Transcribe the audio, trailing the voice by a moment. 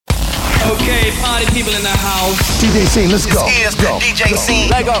Okay, party people in the house. DJ Scene, let's go. This is the DJ Scene.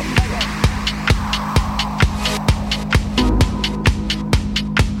 Let go.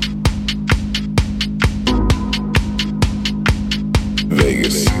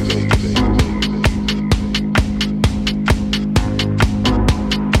 Vegas.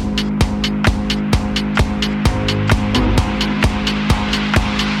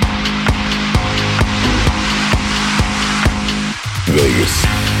 Vegas.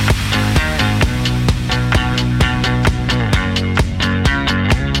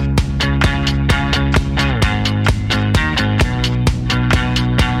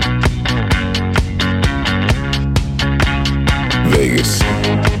 Vegas.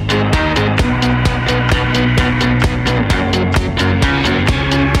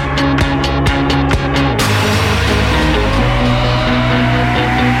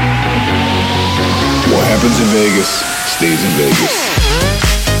 What happens in Vegas stays in Vegas.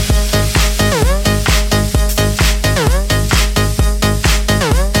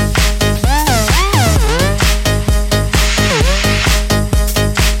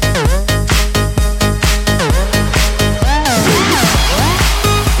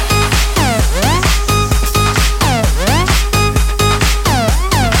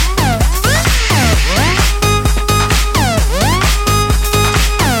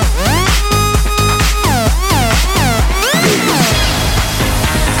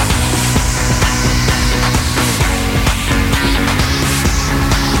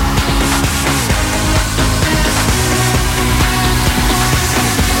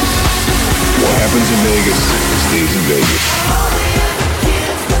 Happens in Vegas, stays in Vegas.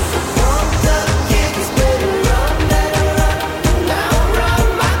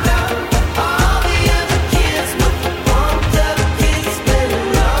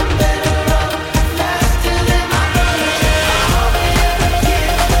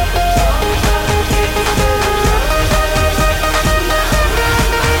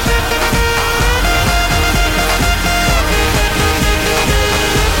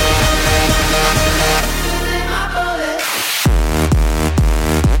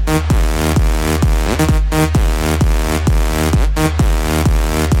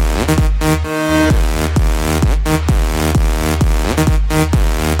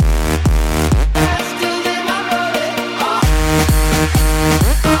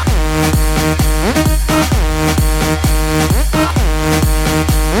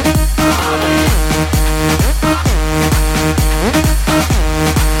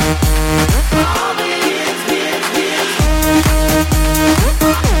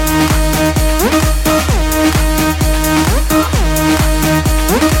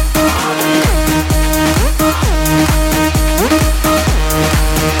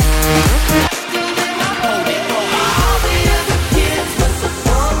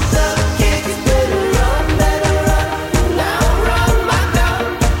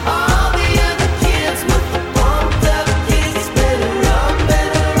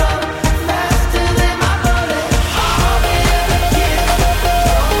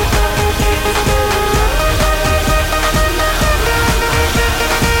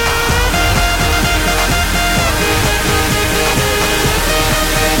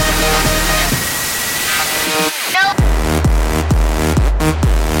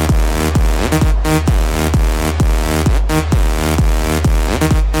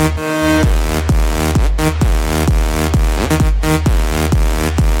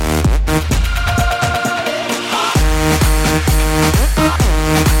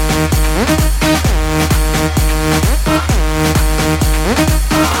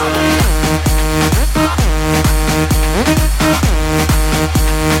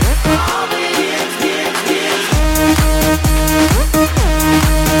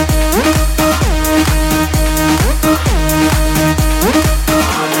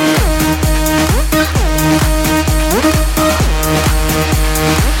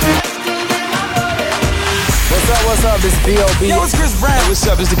 B.O.B. Yo, it's Chris Brown. What's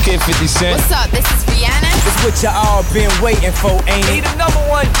up? It's the Kid 50 Cent. What's up? This is Rihanna. It's what you all been waiting for, ain't it? The number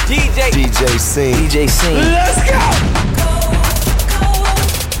one DJ. DJ Scene. DJ Scene. Let's go.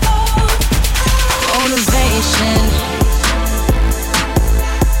 Motivation.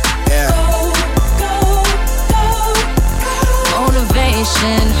 Yeah.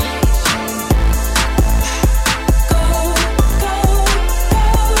 Motivation.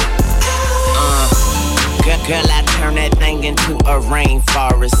 Girl, I turn that thing into a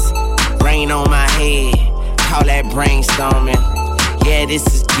rainforest. Rain on my head, call that brainstorming. Yeah, this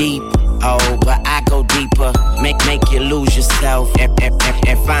is deep, oh, but I go deeper. Make you lose yourself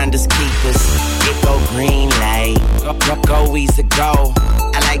and find us keepers. It go green light, go easy go.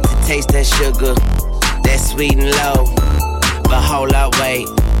 I like to taste taste that sugar, that sweet and low. But hold up, wait.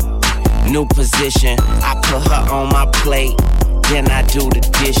 New position, I put her on my plate, then I do the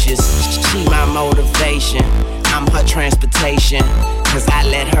dishes. She my motivation, I'm her transportation. Cause I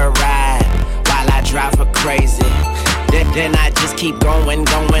let her ride while I drive her crazy. Then I just keep going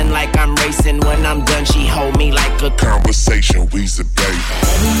like I'm racing. When I'm done, she hold me like a Conversation, we's a baby.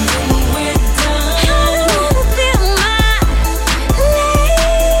 When we're done, I wanna feel my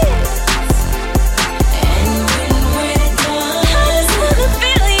legs. And when we're done, I just wanna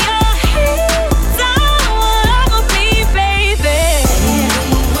feel your hands all over me, baby. And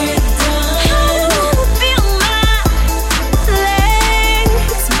when we're done, I wanna feel my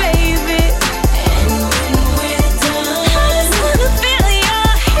legs, baby. And when we're done, I just wanna feel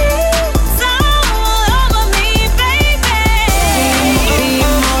your hands all over me, baby. Be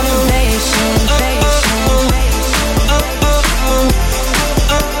motivation.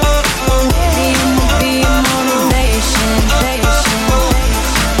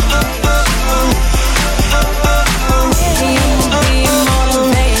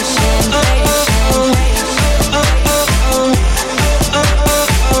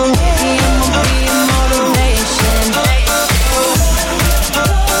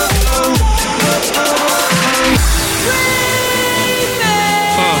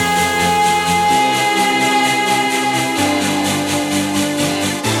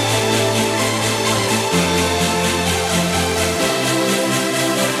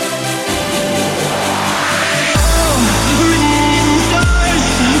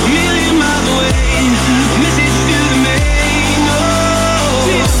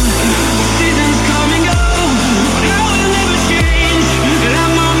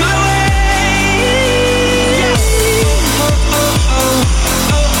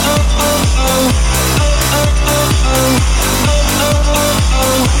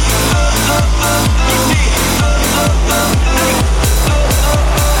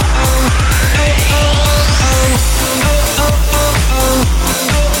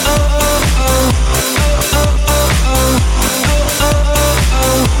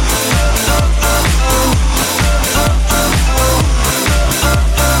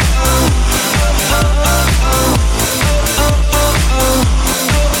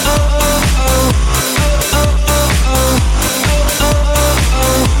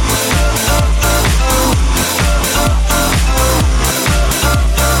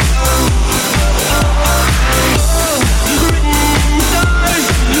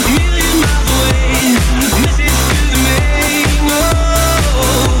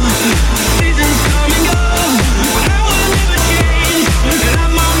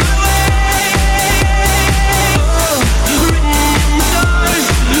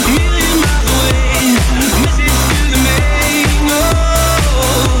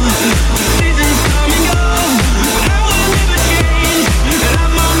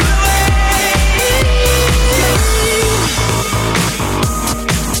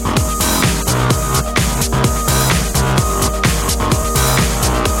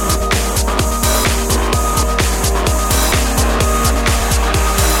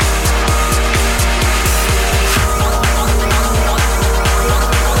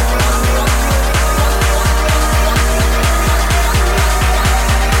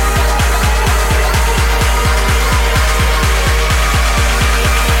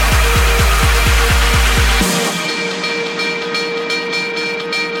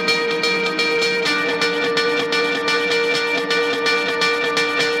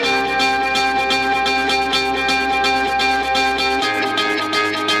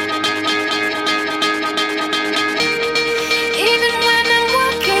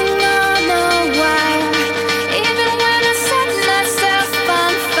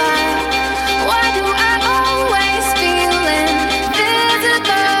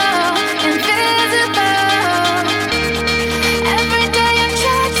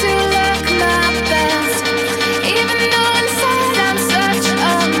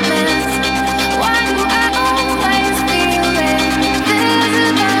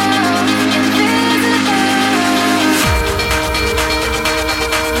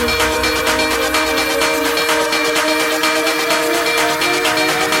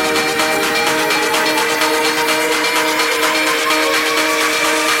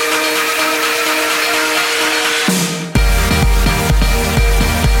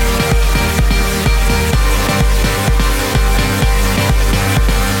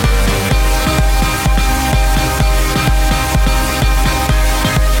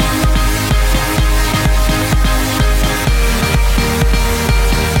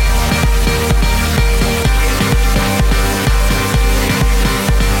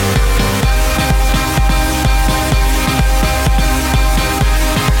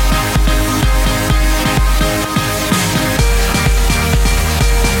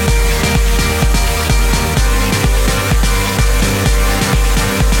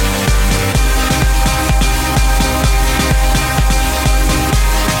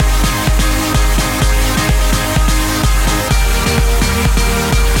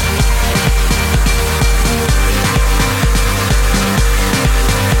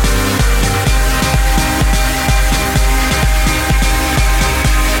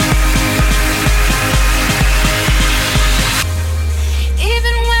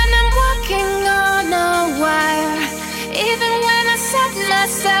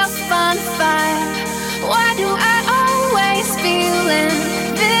 on fire. Why do I always feel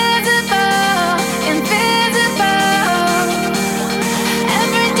invisible, invisible?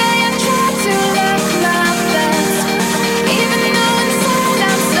 Every day I try to look my best, even though inside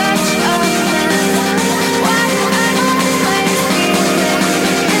I'm such a mess. Why do I always feel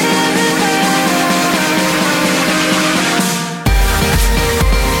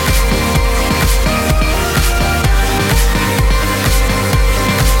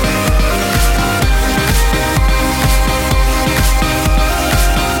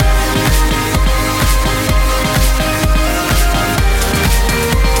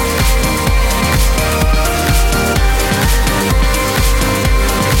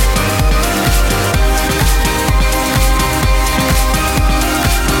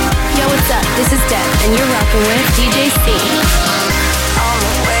Yo, what's up? This is Deb, and you're rocking with DJ C. On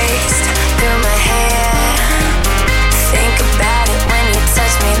my waist, through my hair. Think about it when you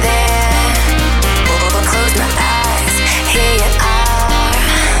touch me there. Close my eyes, here you are,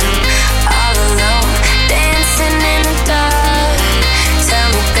 all alone, dancing in the dark. Tell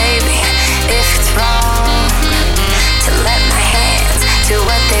me, baby, if it's wrong to let my hands do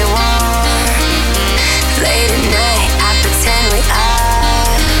what they want. Late at night, I pretend we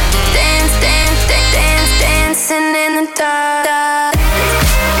are dancing in the dark.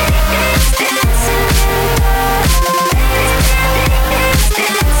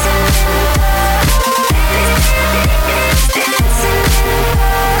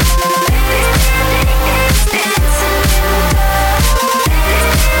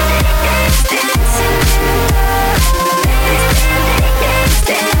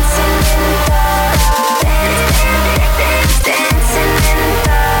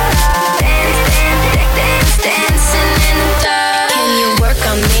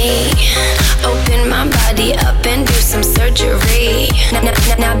 Some surgery. Now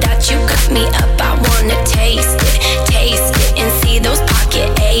that you got me up, I wanna taste it, and see those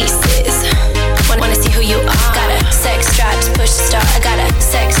pocket aces. Wanna see who you are. Got a sex drive to push the start. I got a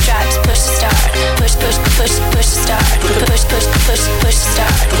sex drive to push the start. Push the start. Push the start. Push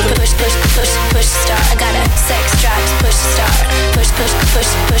the start. I got a sex drive to push the start. Push the start. Push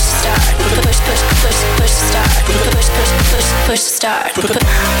the start. Push the start.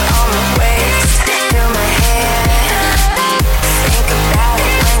 On my waist, through my hair. Think about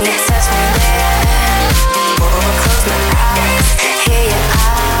it when you touch me there. Close my eyes, here you are.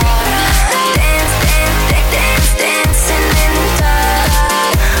 Dancing in the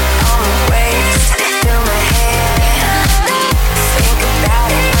dark. On my waist, through my hair. Think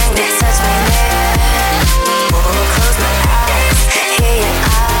about it when you touch me there. Close my eyes, here you are.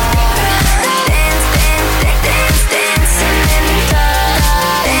 Dancing in the dark. Dancing in the dark.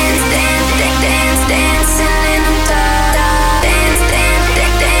 Dancing in the dark.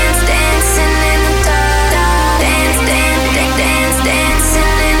 Dancing in the dark. Dancing in the dark.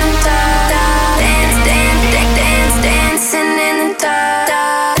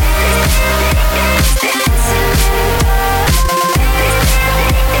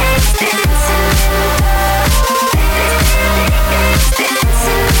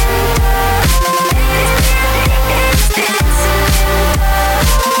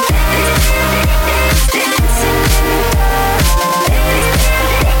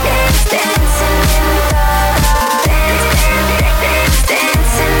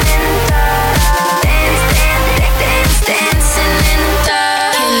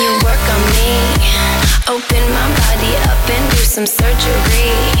 Some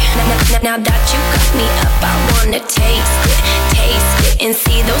surgery. Now that you got me up, I wanna taste it, and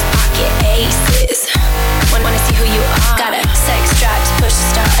see those pocket aces. Wanna see who you are. Got a sex drive to push the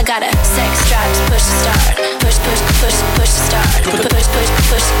start. I got a sex drive to push the start. Push the start. Push the start.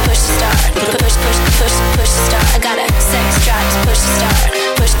 Push the start. I got a sex drive to push the start.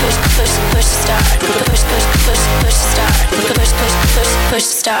 Push the start. Push the start. Push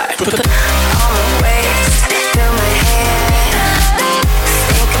the start. On my waist, through my hair.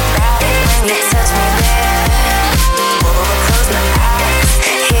 Think about it when you touch me there. Close my eyes,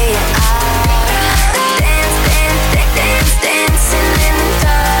 here you are. Dancing in the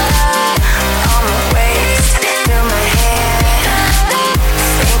dark. On my waist, through my hair.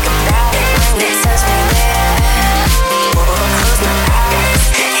 Think about it when you touch me there. Close my eyes,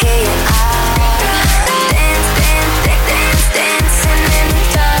 here you are. Dancing in the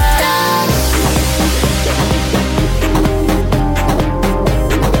dark.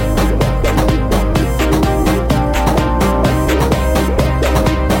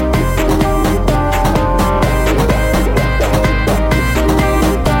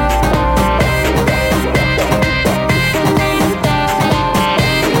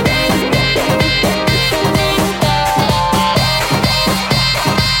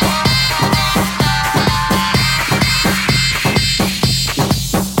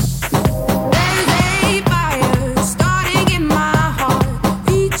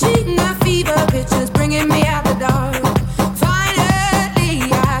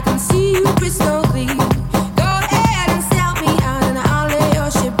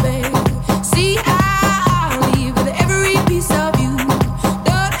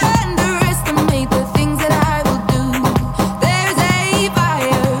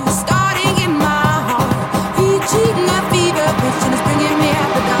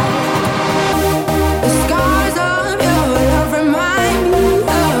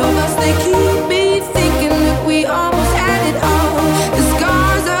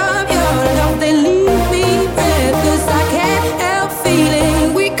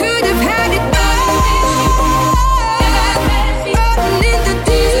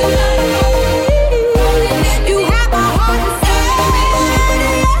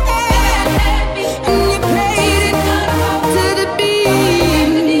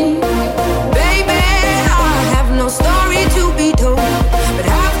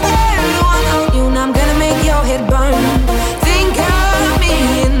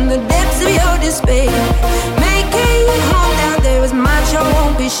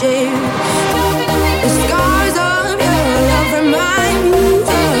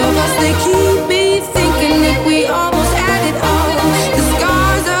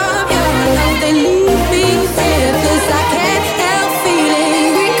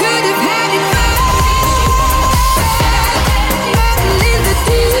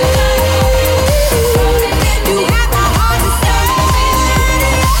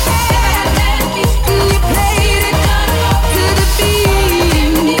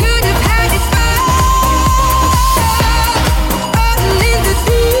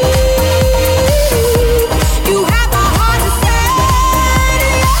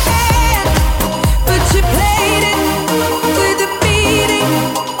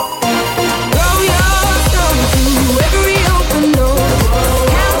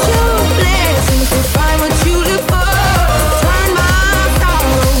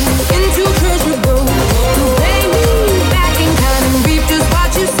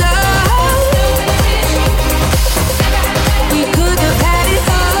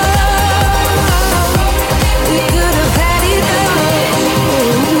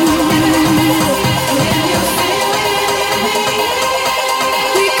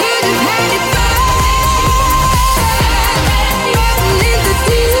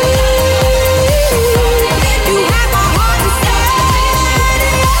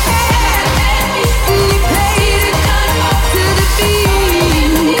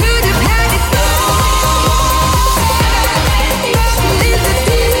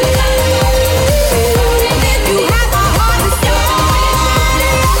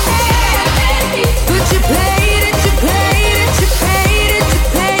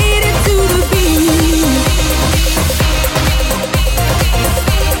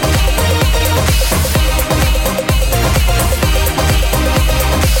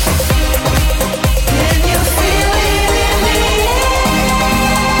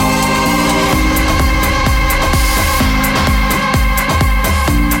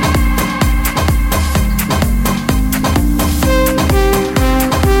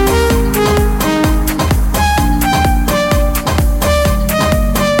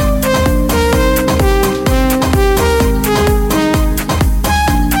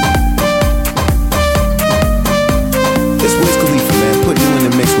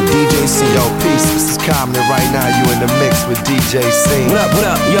 Mix with DJ C. What up, what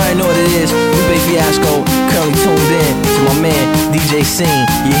up? You already know what it is. New Baby Fiasco, currently tuned in to my man, DJ Scene.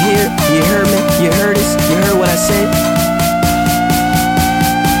 You hear? You heard me? You heard us? You heard what I said?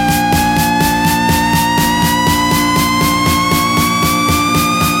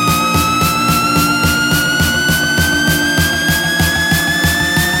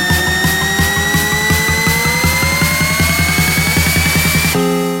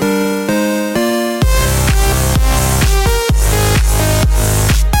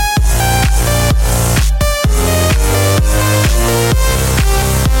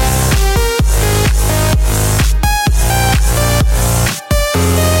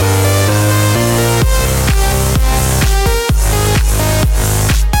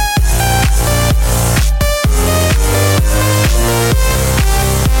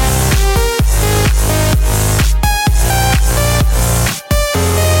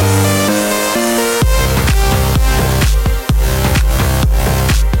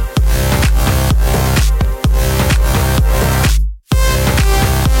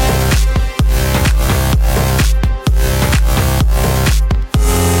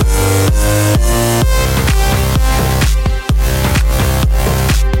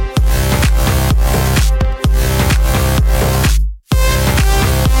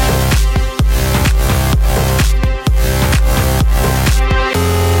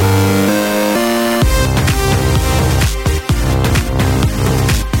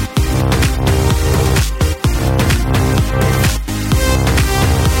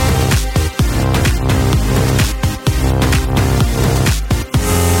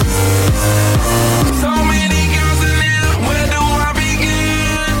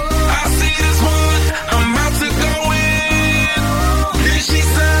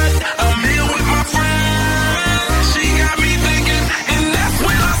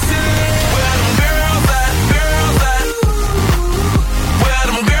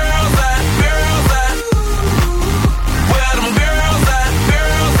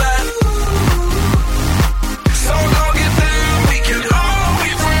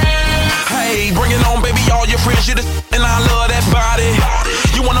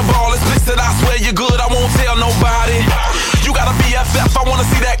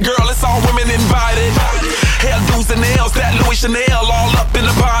 Chanel all up in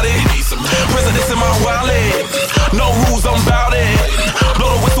the body. Presidents in my wallet. No rules, I'm bout it. Blow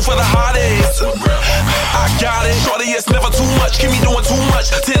the whistle for the hottest. I got it. Shorty, it's never too much. Keep me doing too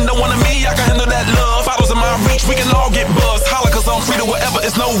much. 10 to 1 of me, I can handle that love. Bottles in my reach, we can all get buzzed. Holla, cause I'm free to whatever,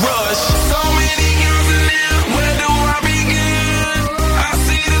 it's no rush. So many girls in there, where do I begin? I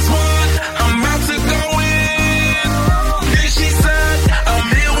see this one, I'm about to go in. Then she said, I'm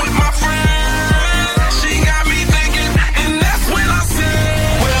here with my friend. She got me thinking, and that's when I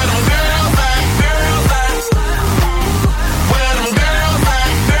said, where them girls at, girls at? Where them girls at,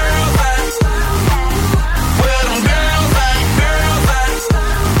 girls at? Where them girls at, girls at?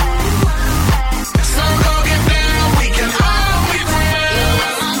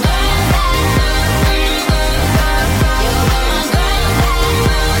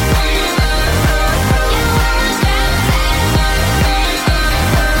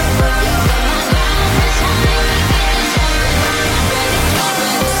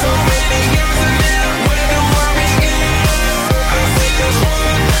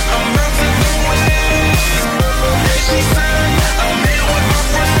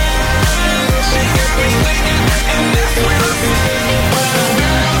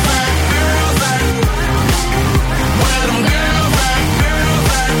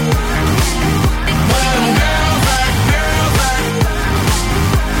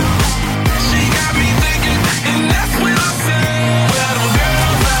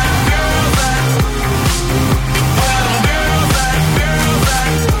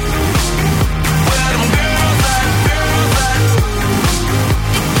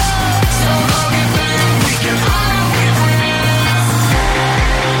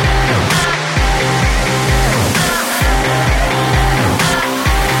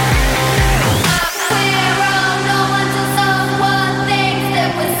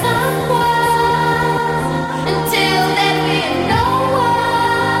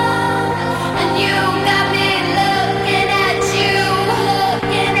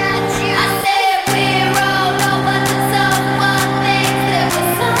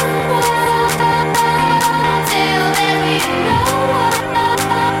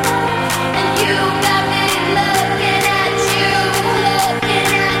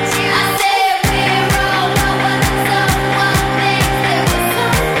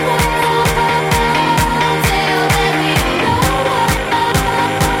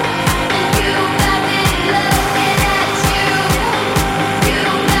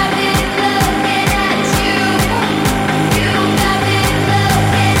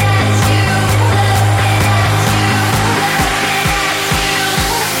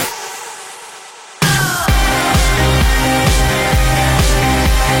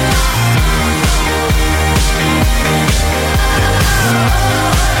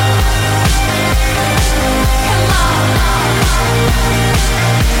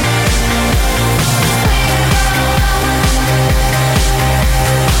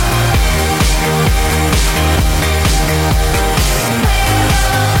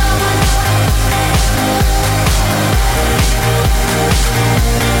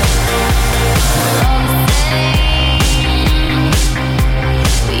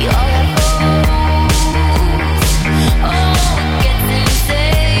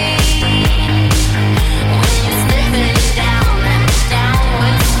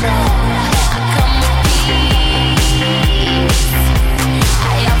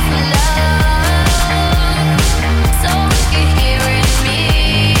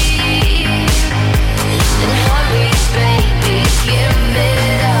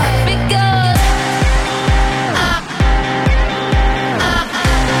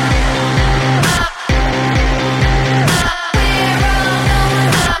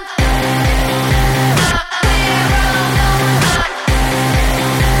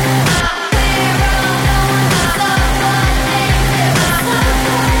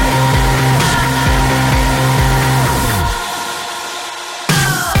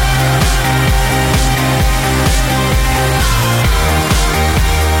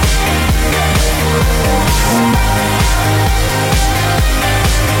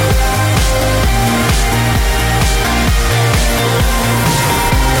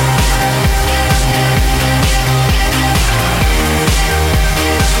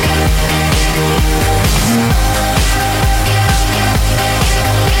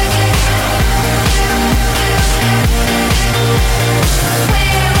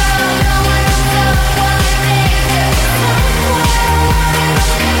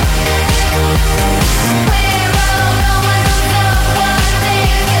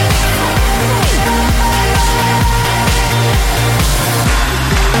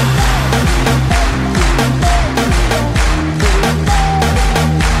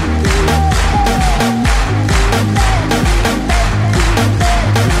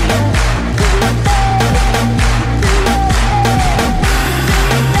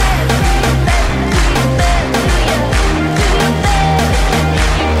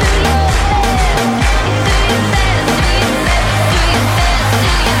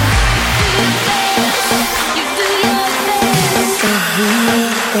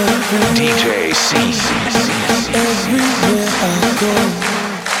 DJ C. Everywhere I go,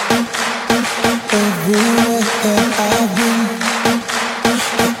 everywhere that I've been,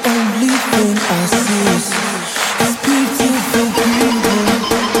 the only thing I see is beautiful people.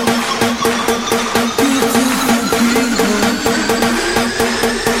 Beautiful people.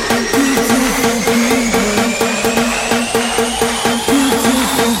 Beautiful people.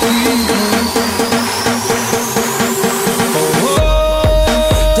 Beautiful people. Oh,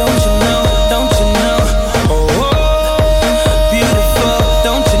 don't you know? Don't you know? Oh, beautiful.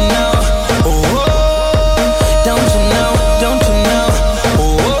 Don't you know? Oh, don't you know? Don't you know? Oh,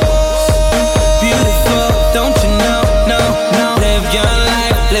 beautiful. Don't you know? No, no. Live your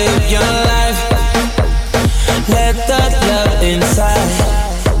life. Live your life. Let that love inside.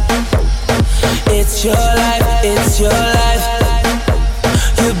 It's your life. It's your life.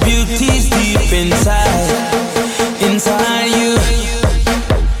 Your beauty's deep inside. Inside you.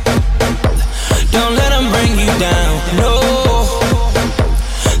 Don't let them bring you down. No.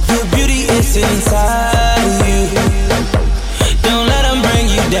 The beauty is inside you. Don't let them bring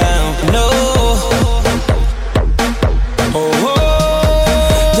you down. No. Oh,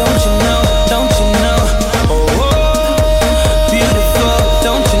 don't you know? Don't you know? Oh, beautiful.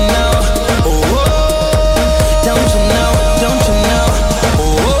 Don't you know? Oh, don't you know? Don't you know?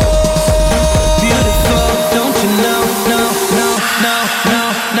 Oh, beautiful. Don't you know? No, no, no, no,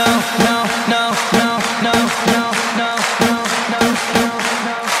 no, no, no, no, no, no, no, no, no,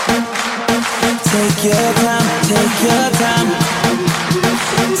 no. Take your time. Take your time.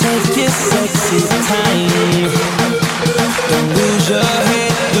 Take your sexy time. Don't lose your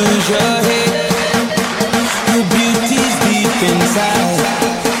head. Lose your head. Your beauty's deep inside.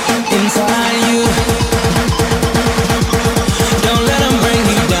 Inside you. Don't let them bring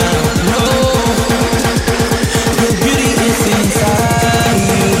you down. No. Your beauty is inside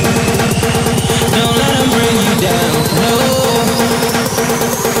you. Don't let them bring you down. No.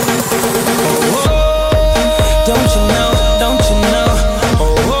 Oh, don't you know? Don't you know?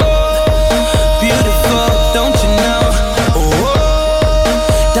 Oh, beautiful. Don't you know? Oh,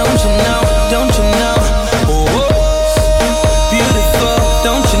 don't you know? Don't you know? Oh, beautiful.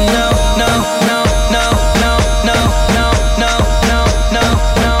 Don't you know? No, no, no, no, no, no, no, no, no, no,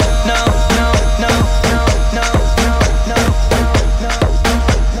 no, no, no, no, no,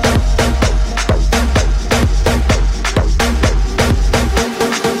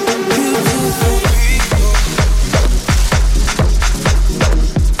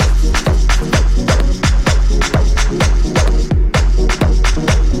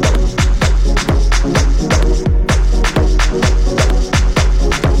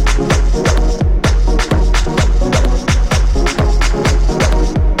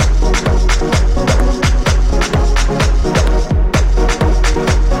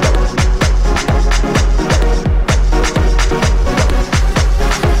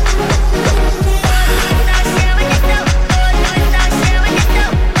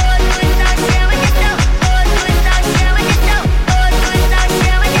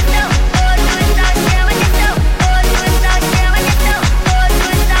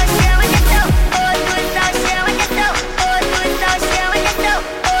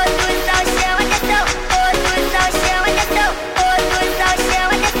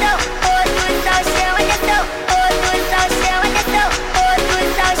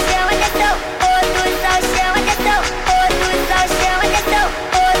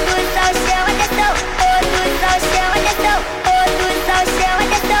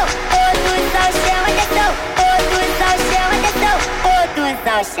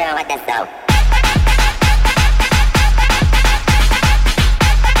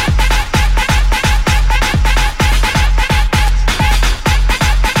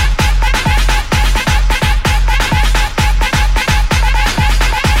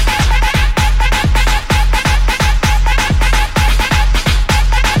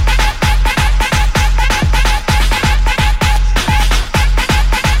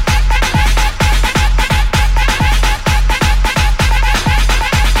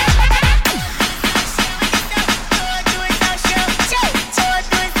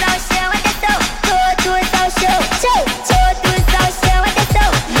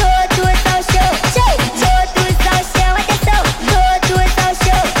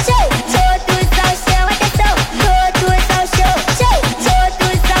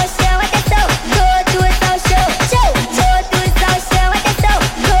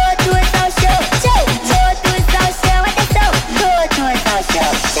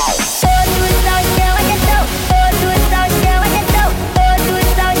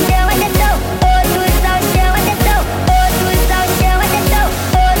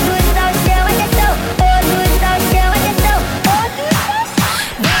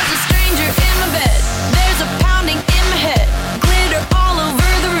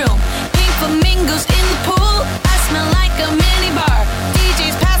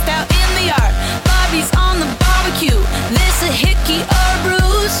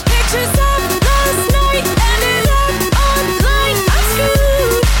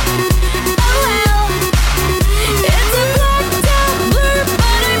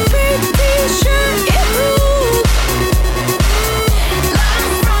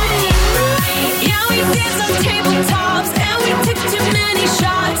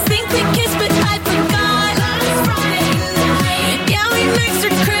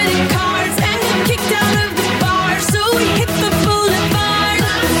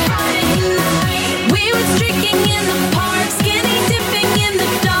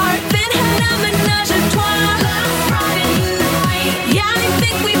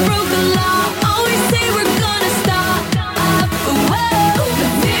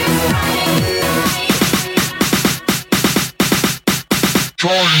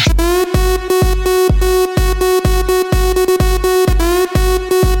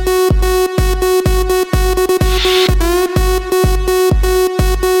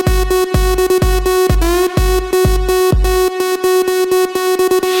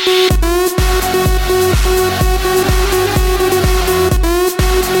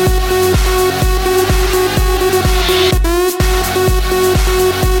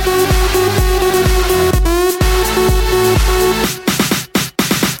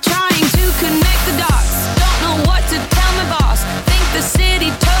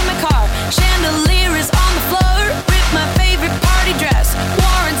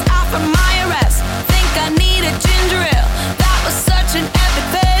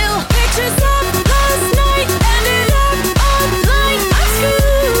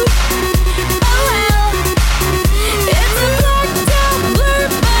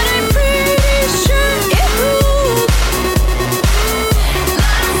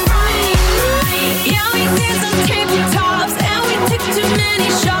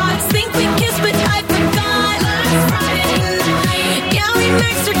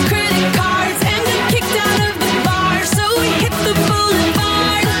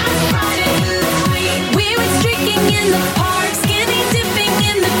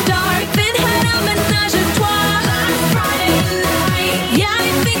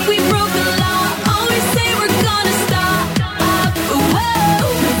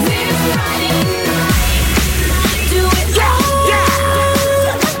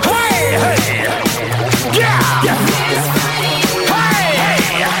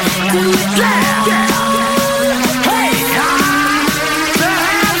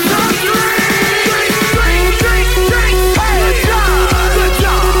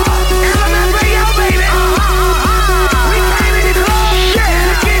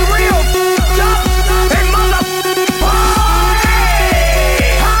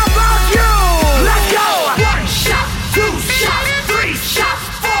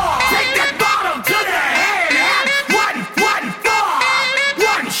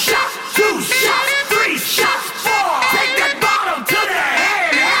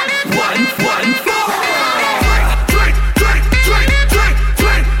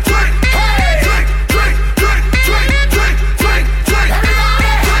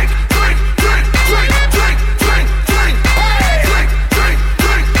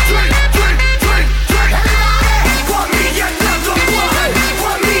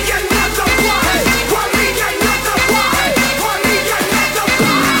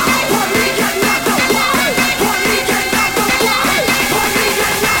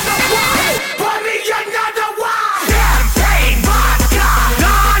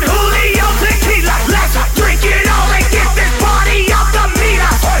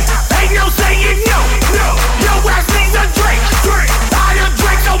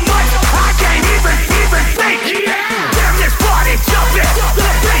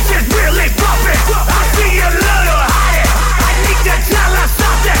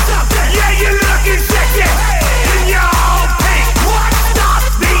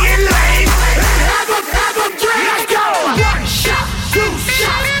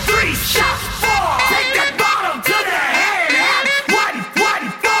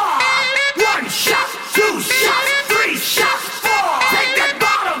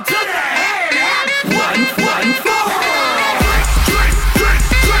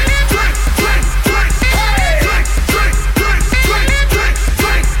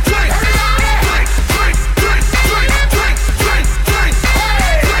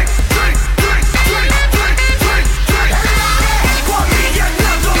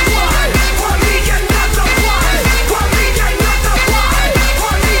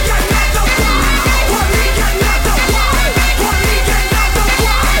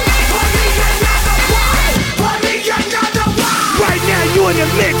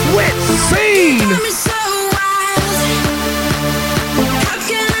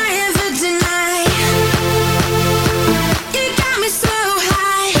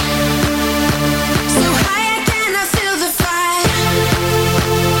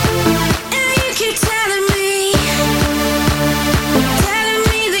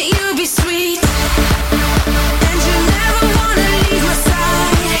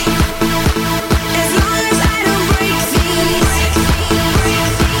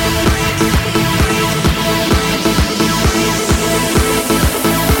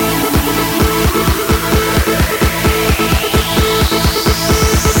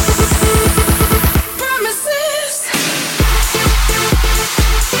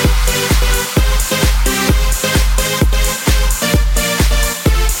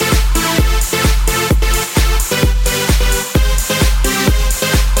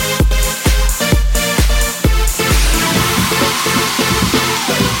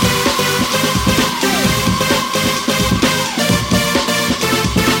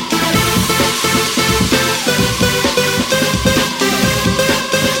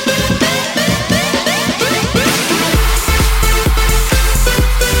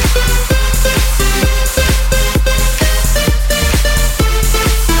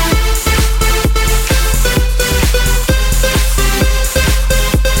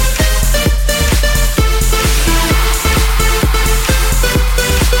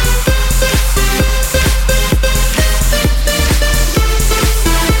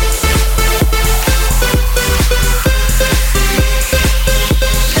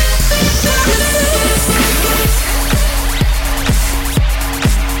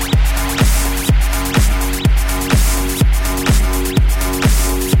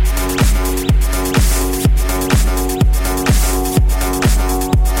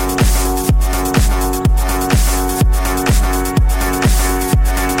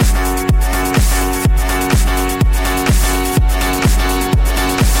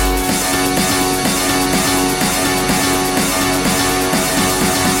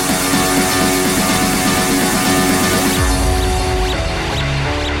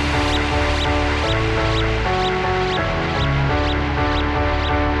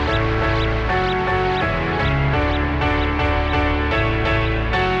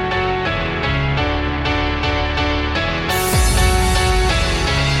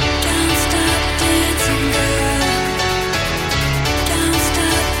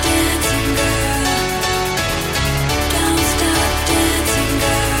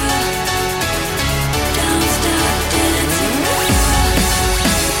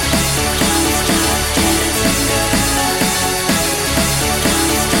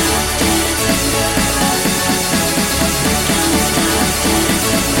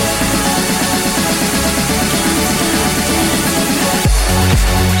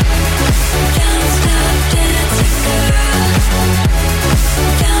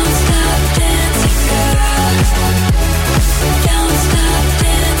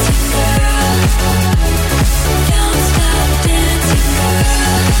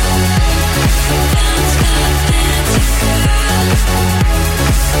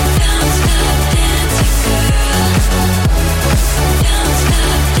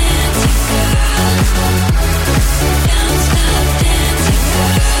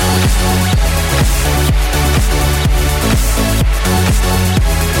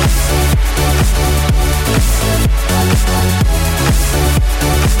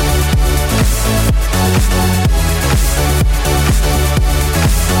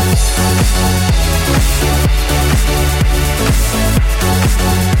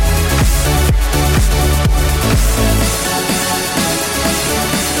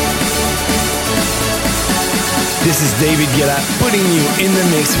 David Guetta, putting you in the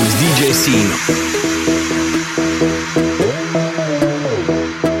mix with DJ C.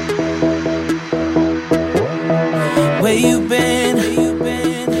 Where you been?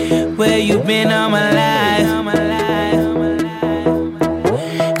 Where you been all my life?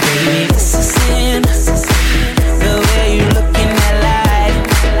 Baby, this is sin. The way you look in that light.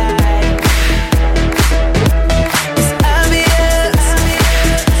 It's obvious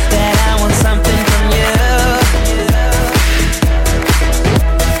that I want something from you.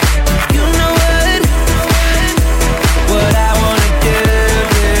 You know what I wanna do.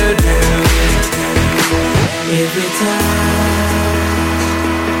 Every time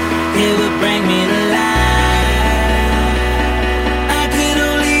it would bring me to life. I could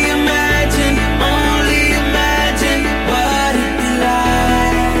only imagine what it'd be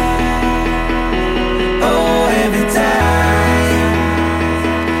like. Oh, every time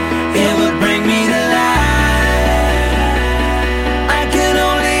it would bring me to life. I could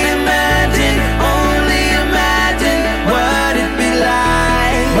only imagine what it'd be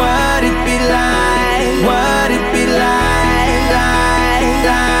like, what it'd be like, what it'd be like,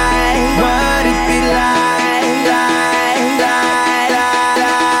 what it'd be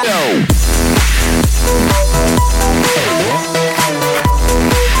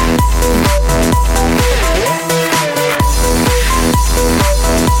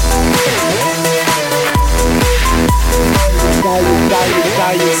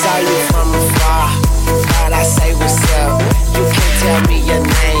Saw you from afar. Thought I say what's up. You can't tell me your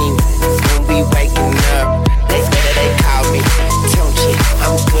name when we waking up. They call me Tunchi.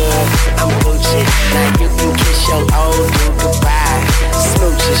 I'm good, I'm Gucci. Now you can kiss your old dude goodbye.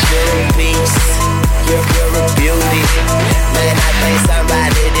 Smooches, you're a beast. You're a beauty. Man, I think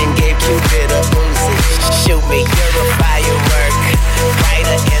somebody done gave Cupid a Uzi. Shoot me, you're a firework.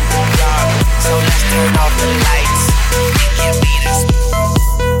 Brighter in the dark. So let's turn off the lights. Give me this.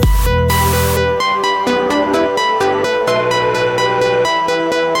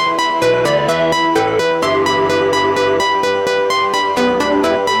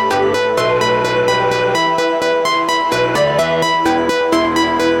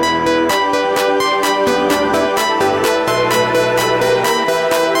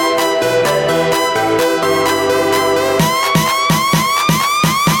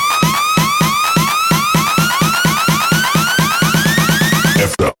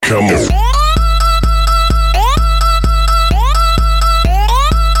 Come on.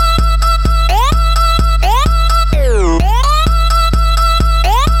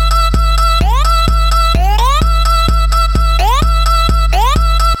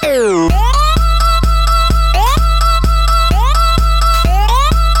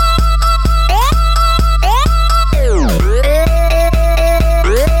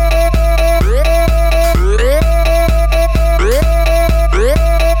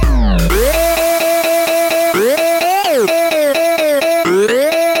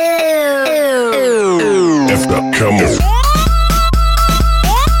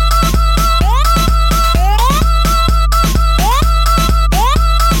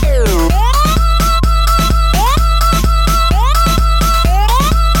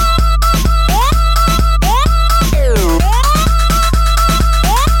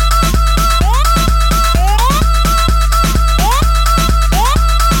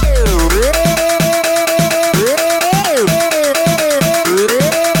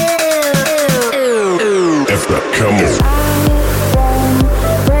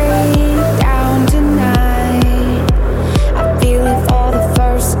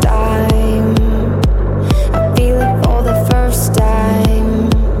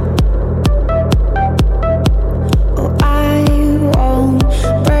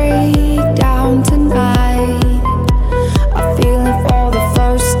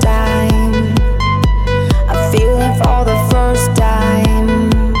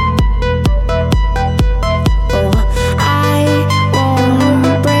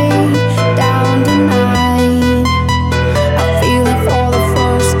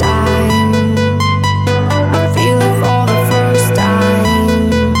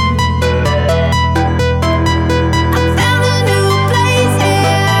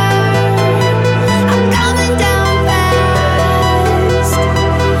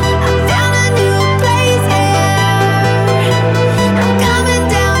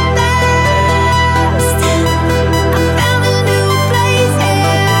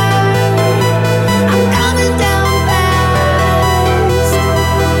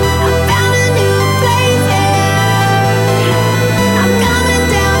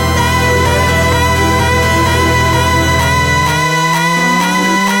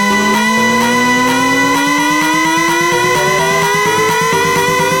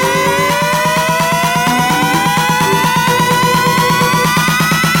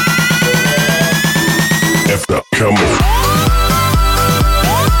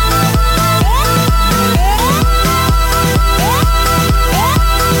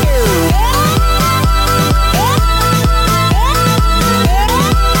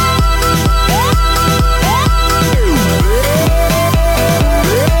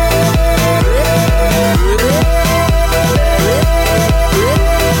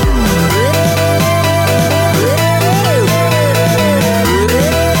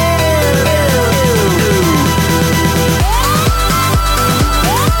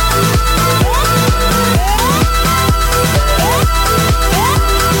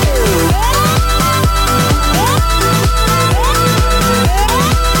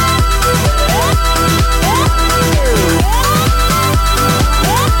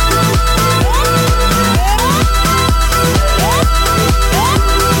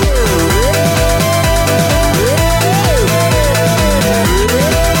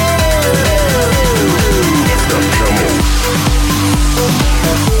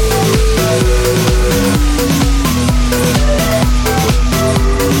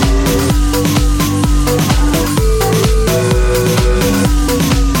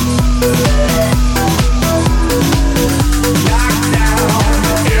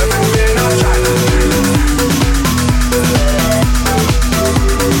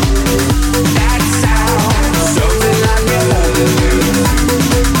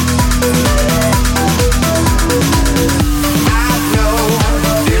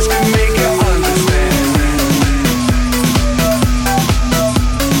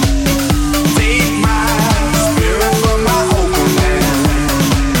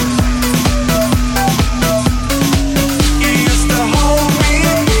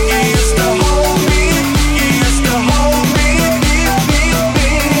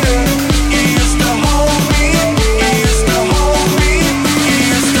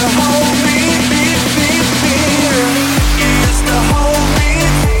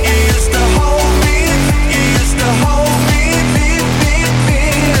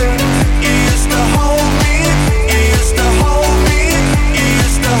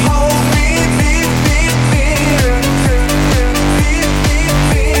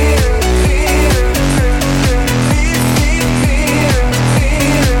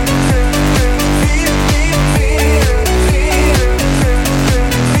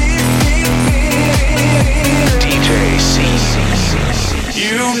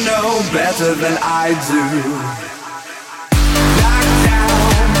 I do. Knock down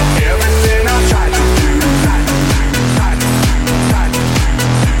everything I tried to do.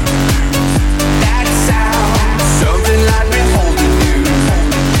 That sound, something like me holding you.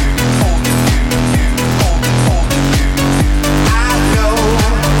 I know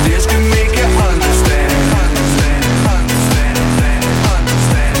this can make you understand.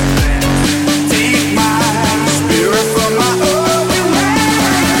 Take my spirit from my open hand.